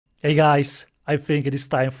Hey guys, I think it is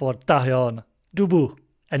time for DAHYUN, DUBU,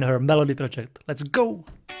 and her melody project. Let's go!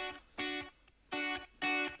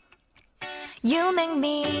 You make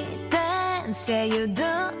me dance, yeah you do.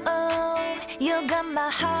 You got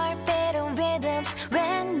my heart beating rhythms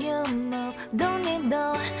when you move. Don't need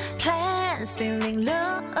no plans, feeling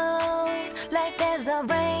loose, like there's a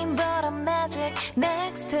rainbow of magic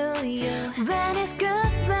next to you. When it's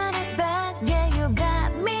good, when it's bad, yeah you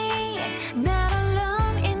got me. Not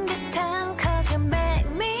alone in this time, cause you make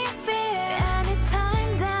me feel.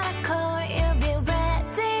 Anytime that I call, you'll be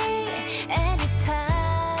ready.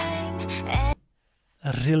 Anytime.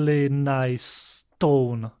 A really nice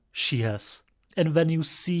tone she has. And when you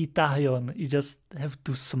see DAHYUN, you just have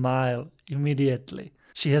to smile immediately.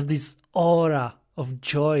 She has this aura of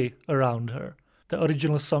joy around her. The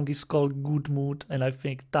original song is called Good Mood, and I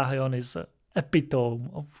think DAHYUN is an epitome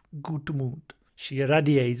of good mood. She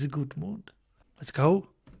radiates good mood. Let's go.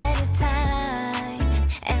 Anytime,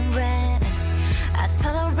 and when I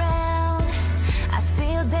turn around, I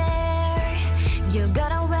see you there. You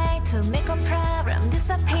got a way to make a problem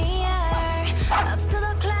disappear. Up to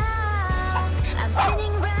the clouds, I'm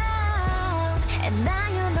spinning round, and now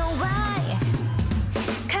you know why.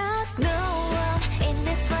 Cause no one in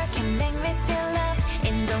this world can make me feel love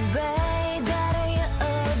in the way that you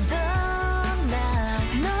do now.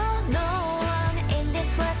 No one in this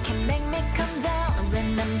world can make me come down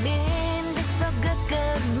when I'm in this so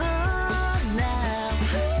good mood now.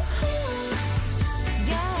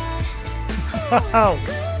 Yeah. Wow!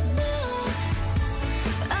 Good mood.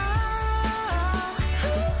 Oh,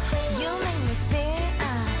 you make me feel.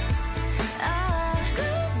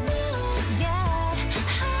 Good mood. Yeah.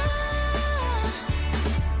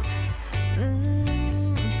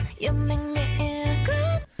 You make me in a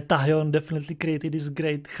good. DAHYUN definitely created this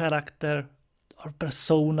great character or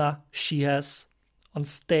persona she has on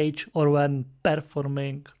stage or when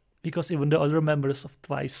performing, because even the other members of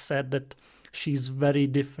TWICE said that she's very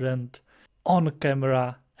different on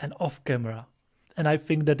camera and off camera. And I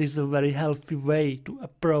think that is a very healthy way to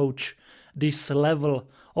approach this level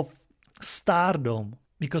of stardom,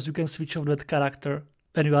 because you can switch off that character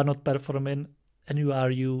when you are not performing and you are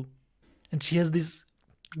you. And she has this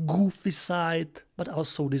goofy side, but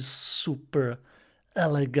also this super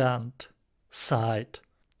elegant side.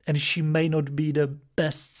 And she may not be the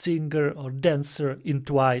best singer or dancer in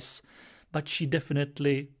TWICE, but she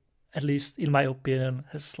definitely, at least in my opinion,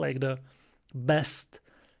 has like the best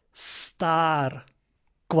star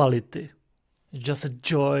quality. It's just a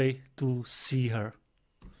joy to see her.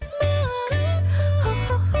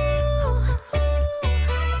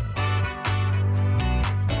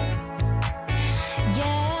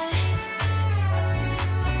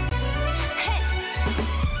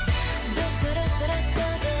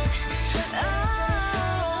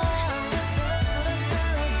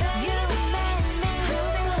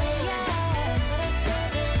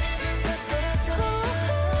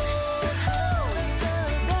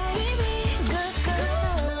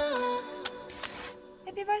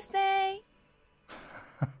 Happy birthday!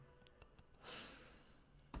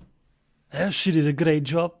 Yeah, she did a great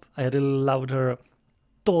job. I really loved her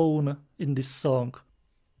tone in this song.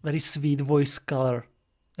 Very sweet voice color.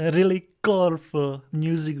 A really colorful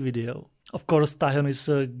music video. Of course, DAHYUN is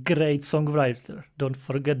a great songwriter. Don't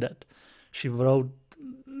forget that. She wrote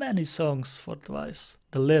many songs for TWICE.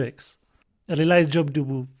 The lyrics. A really nice job,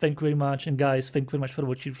 DUBU. Thank you very much. And guys, thank you very much for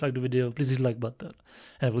watching. If you liked the video, please hit the like button.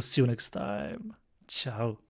 And I will see you next time. Ciao.